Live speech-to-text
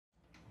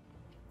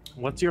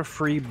What's your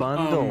free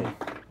bundle?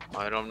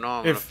 I don't know.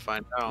 I'm gonna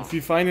find out. If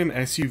you find an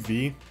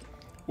SUV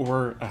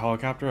or a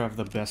helicopter, I have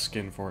the best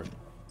skin for it.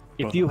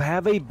 If you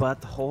have a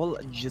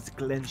butthole, just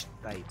clench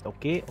tight,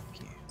 okay?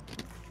 Okay.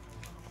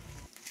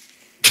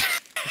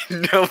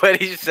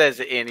 Nobody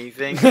says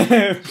anything.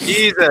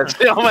 Jesus!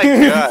 Oh my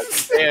God!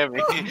 Damn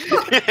me! I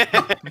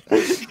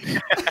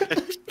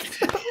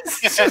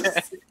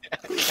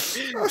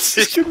was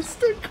just gonna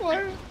stay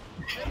quiet.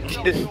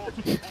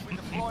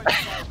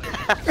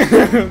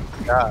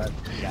 God.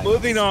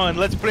 Moving on,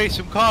 let's play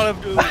some Call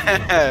of Duty.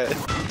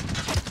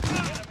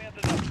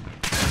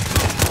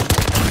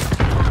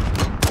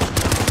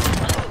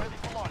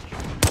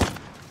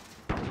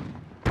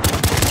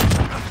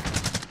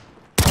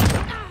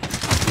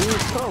 Dude,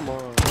 come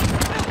on.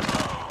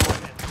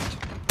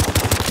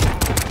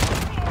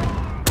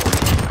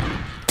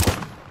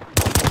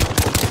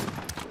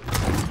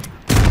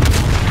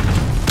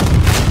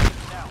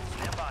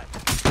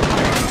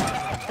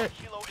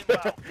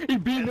 He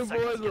beat the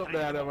boys up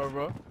there,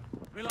 bro.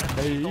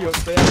 Hey, he up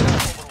there now.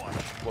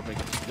 What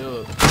makes you do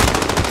it?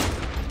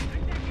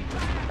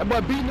 That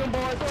boy beating them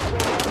boys up,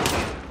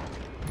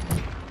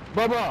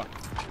 bro.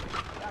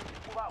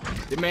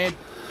 The man.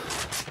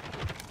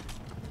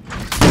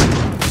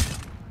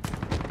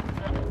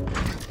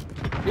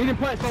 He didn't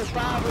punch those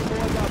 5 of them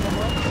boys out, bro.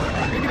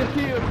 Look at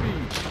the kill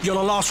feed. You're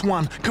the last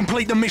one.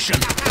 Complete the mission.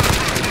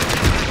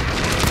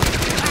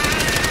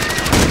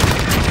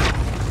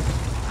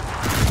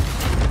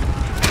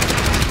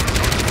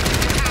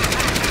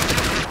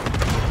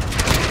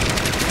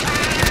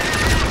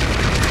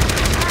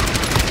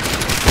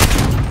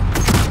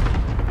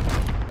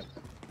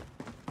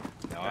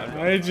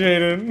 Hi,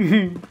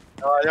 Jaden.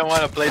 No, I don't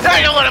want to play.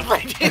 I don't want to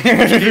play.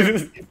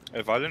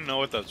 If I didn't know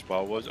what that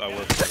spot was, I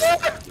would have.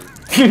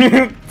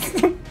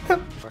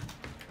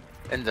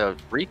 And the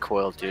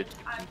recoil, dude.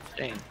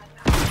 Insane.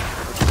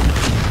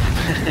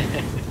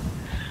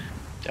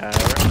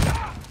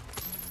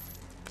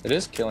 It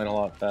is killing a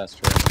lot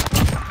faster.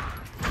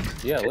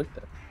 Yeah, look at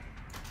that.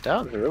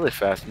 That was really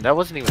fast. And that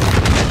wasn't even a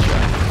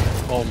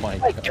headshot. Oh my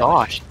god.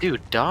 Gosh,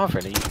 dude,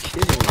 Davin, are you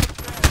kidding me?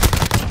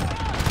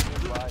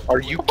 Are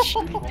you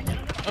kidding me?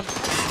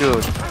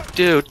 Dude.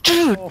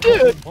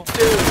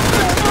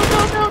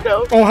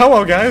 No. Oh,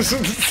 hello, guys.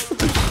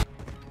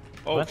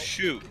 Oh, What?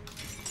 shoot.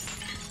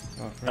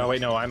 Oh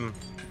wait, no, I'm.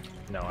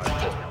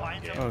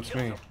 Oh, it's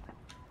me.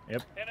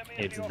 Yep,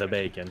 it's the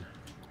bacon.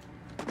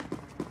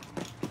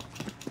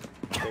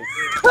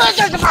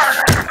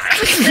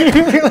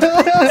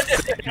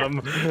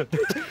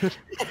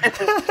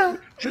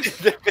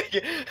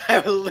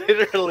 I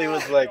literally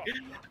was like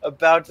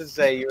about to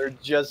say you were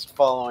just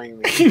following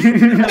me.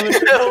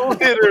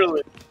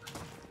 Literally.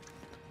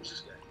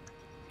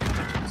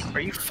 Are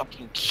you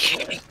fucking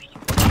kidding me?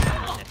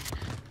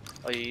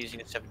 Oh, you're using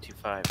a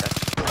 725.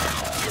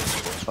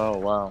 That's Oh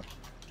wow.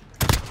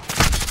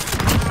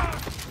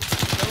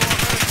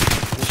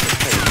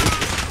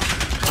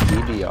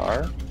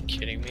 DDR?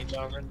 kidding me,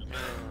 Davin?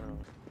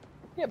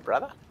 Yeah,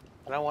 brother.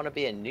 I don't want to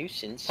be a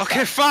nuisance.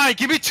 Okay, fine.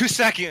 Give me 2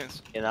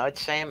 seconds. You know,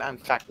 it's Sam. I'm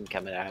fucking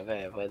coming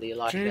over, whether you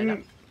like it or not.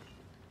 Jaden,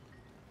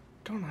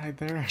 don't hide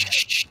there.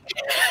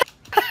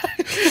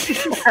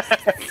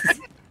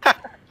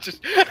 Just,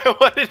 I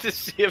wanted to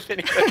see if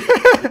anybody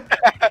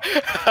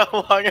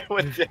how long it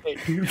would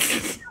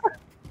take.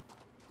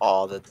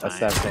 All the time.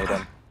 Assassinate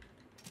him.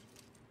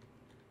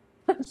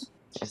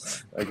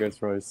 That guy's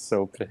probably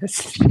so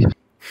pissed.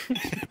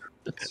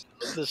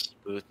 The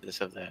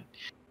smoothness of that.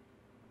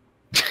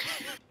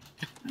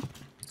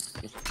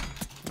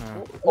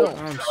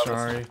 I'm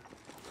sorry.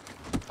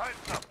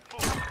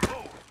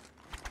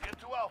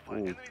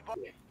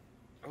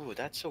 Oh,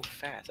 that's so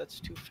fast. That's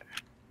too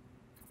fast.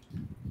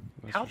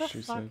 That's How what the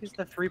she fuck said. is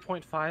the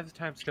 3.5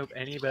 times scope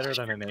any better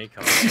than an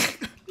ACOM?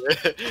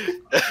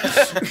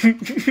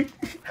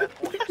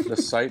 The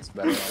sight's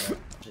better on it.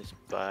 His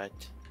butt.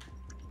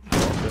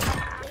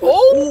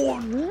 Oh!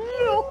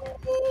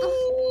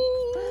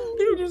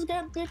 You just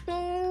got dicked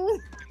out.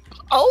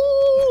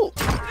 Oh!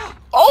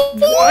 Oh!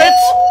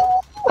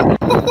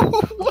 What?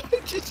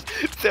 What? Just,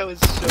 that was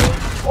so.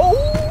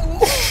 Oh!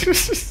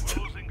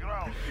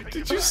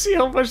 Did you see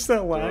how much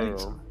that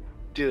lagged?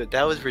 Dude,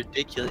 that was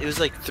ridiculous. It was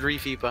like 3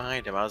 feet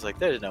behind him. I was like,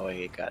 there's no way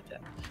he got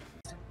that.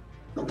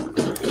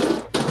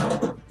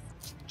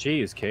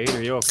 Jeez, Kate,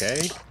 are you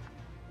okay?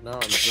 No,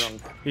 I'm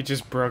drunk. He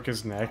just broke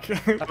his neck.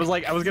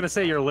 I was gonna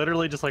say you're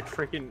literally just like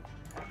freaking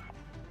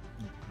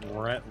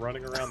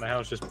running around the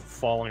house, just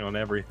falling on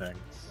everything.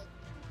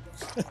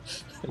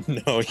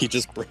 No, he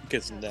just broke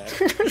his neck.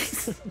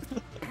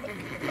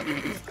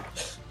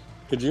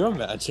 Could you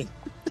imagine?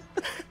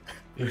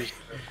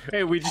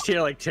 Hey, we just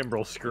hear like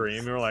Timbrel scream,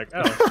 and we're like,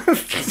 oh, I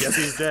guess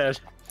he's dead.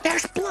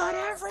 There's blood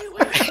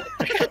everywhere.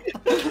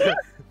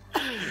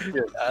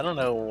 Dude, I don't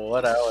know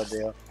what I would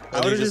do. I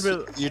would've just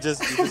been... You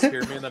just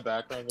hear me in the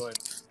background going,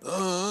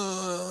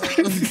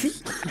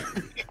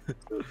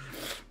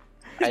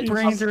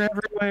 brains are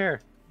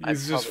everywhere.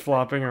 He's just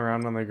flopping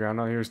around on the ground.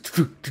 Now he was.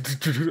 You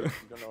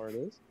don't know where it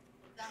is?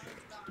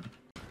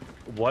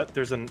 What?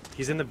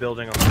 He's in the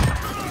building.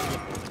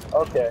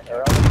 Okay,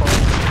 around the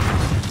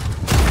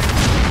corner.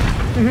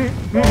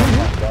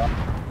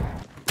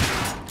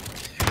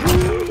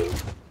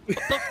 What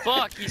the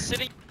fuck? He's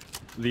sitting.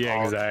 The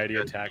anxiety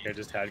attack I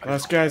just had.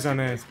 Last guy's on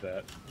A.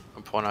 That.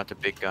 I'm pulling out the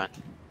big gun.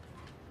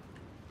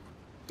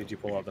 Did you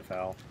pull out the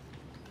foul?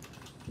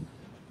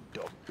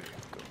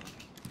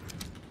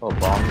 Oh,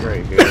 bomb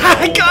right here.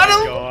 I got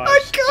him! I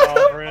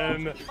got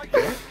him!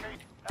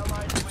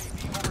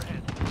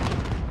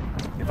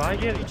 If I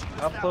get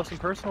up close and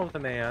personal with a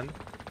man,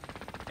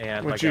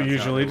 and Which you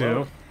usually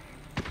do.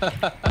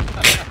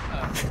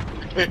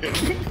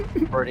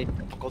 Pretty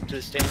difficult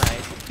to stay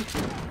nice.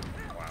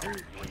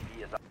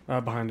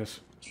 Behind us.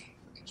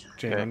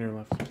 Jane, Okay. on your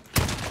left.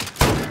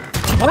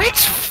 What?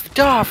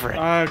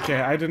 Dovrin! Okay,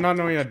 I did not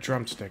know he had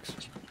drumsticks.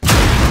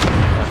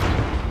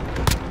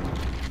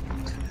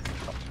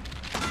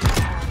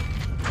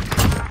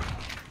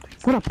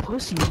 What a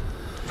pussy.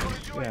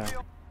 Yeah.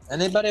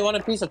 Anybody want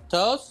a piece of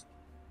toast?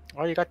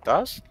 Oh, you got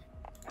dust?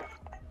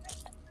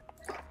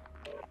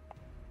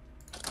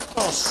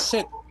 Oh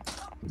shit.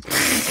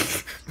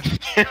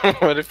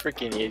 What a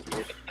freaking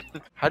idiot.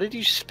 How did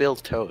you spill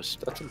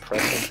toast? That's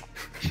impressive.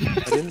 I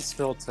didn't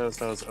spill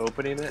toast, I was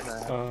opening it and I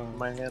had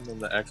my hand on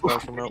the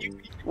Xbox remote.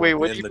 Wait,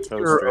 what do in you the mean you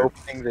were toaster.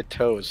 opening the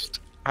toast?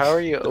 How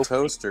are you The opening?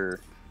 toaster.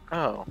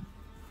 Oh.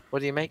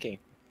 What are you making?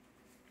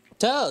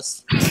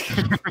 Toast!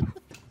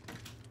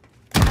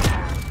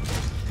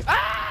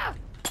 Ah!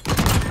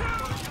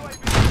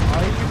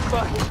 Are you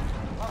fucking...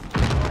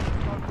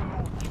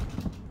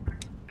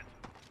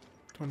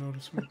 Don't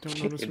notice me,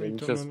 don't notice me, And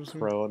don't just notice me.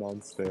 prone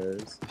on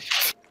stairs.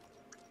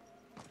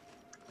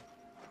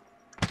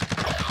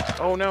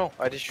 Oh no,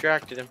 I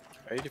distracted him.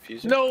 Are you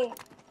defusing? No!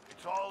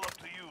 It's all up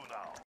to you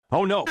now.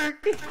 Oh no!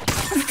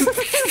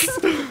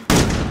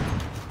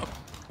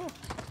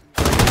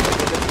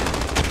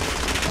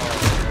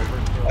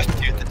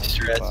 Dude, the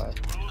distress.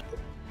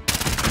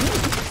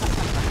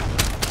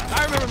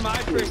 I remember my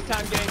first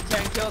time getting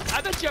 10 kills.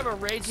 I bet you have a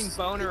raging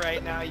boner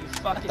right now, you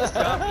fucking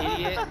dumb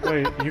idiot.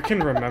 Wait, you can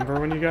remember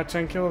when you got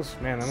 10 kills?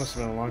 Man, that must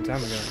have been a long time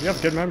ago. You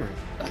have good memory.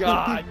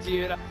 God,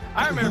 dude.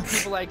 I remember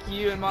people like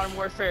you in Modern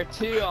Warfare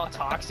 2, all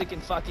toxic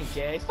and fucking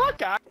gay.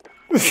 Fuck off.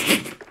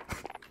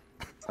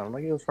 Sounded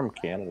like he was from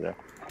Canada.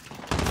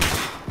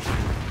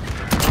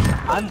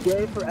 I'm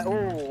gay for.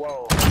 Oh,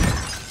 whoa.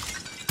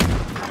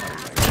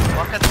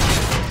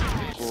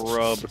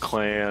 Grub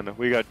clan.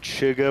 We got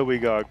Chiga, we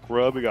got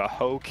Grub, we got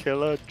Ho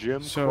Killer,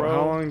 Jim So, Crow.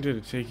 how long did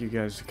it take you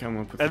guys to come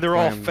up with And the they're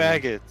all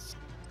plan? faggots.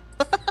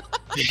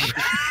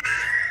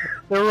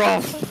 They're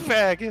all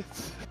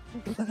faggots.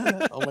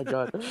 Oh my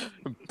god.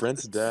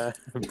 Brent's dad.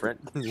 Brent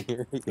can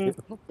hear you.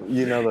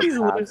 You know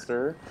the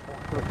pastor?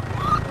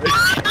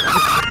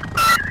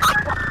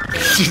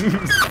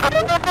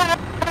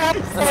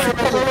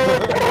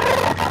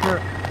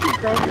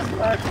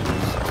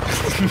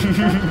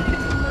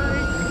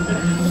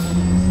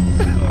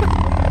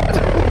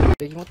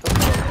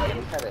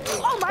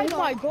 Oh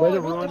my god, Way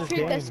to ruin his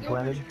game,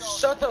 Glenn.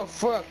 Shut the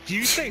fuck. Do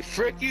you say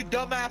frick, you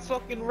dumbass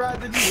fucking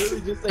rat? Did you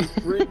really just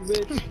say frick,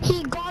 bitch?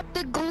 He got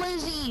the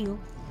glizzy.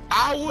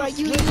 I was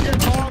you slit your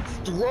mom's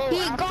throat He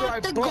after got I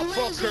the butt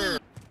fucked glizzy. her.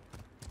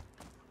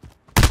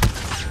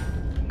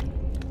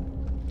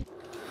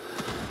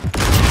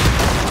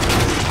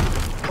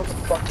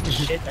 Fucking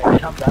shit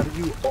that comes out of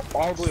you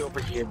all the way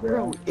over here,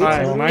 bro.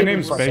 Hi, my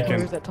name's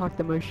Bacon. That talk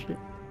the most shit.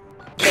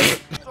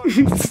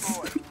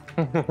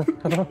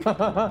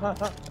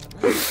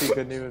 He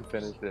couldn't even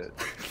finish it.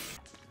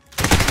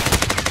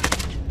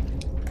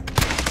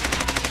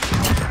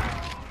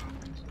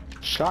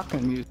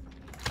 Shotgun music.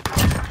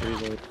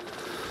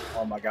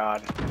 Oh my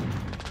god.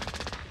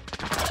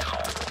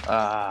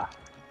 Ah.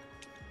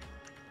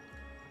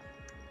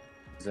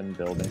 He's in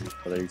building,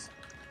 please.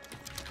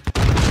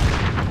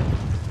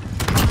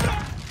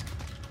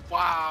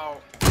 Wow.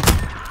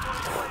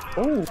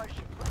 Oh.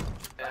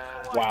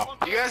 Wow.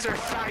 You guys are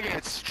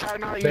faggots. Try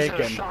not using a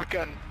Bacon.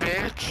 shotgun,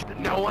 bitch.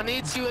 No one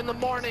eats you in the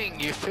morning.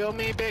 You feel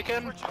me,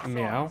 Bacon?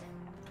 Meow.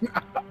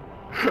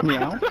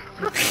 Meow.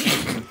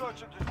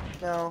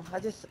 No,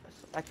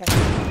 I can't.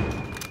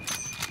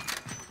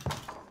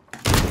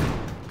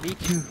 Me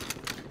too.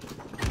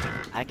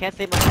 I can't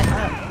say my.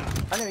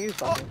 I know you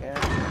fucking can.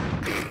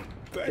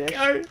 That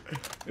guy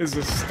is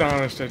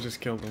astonished I just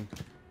killed him.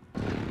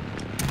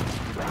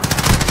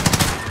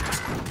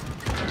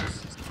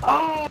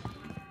 Oh!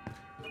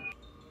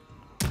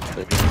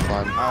 They can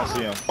climb. I don't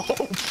see him. Oh,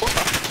 fuck.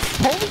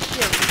 Holy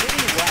shit,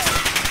 really well.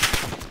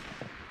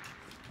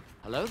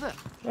 Hello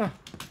there.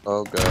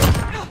 Oh god.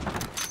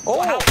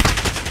 Oh!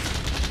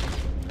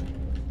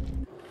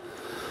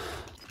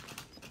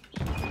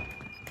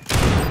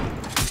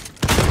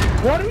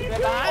 What are you doing?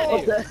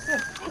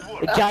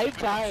 The guy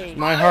dying.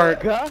 My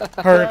heart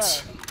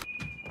hurts.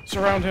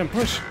 Surround him.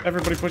 Push.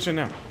 Everybody push in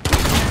now.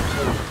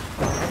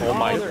 Oh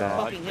my they're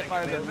god. fucking hit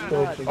by those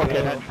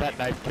Okay, that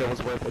knife kill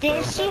was worth it.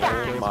 Get shit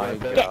on. Oh my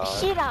Get god.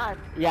 shit on.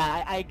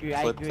 Yeah, I agree,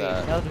 I Flip agree.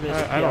 that. That was a really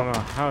I don't know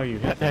how you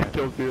hit That that. knife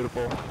kill's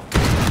beautiful.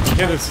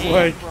 get his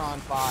leg. We're on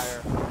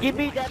fire. Give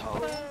me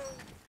that.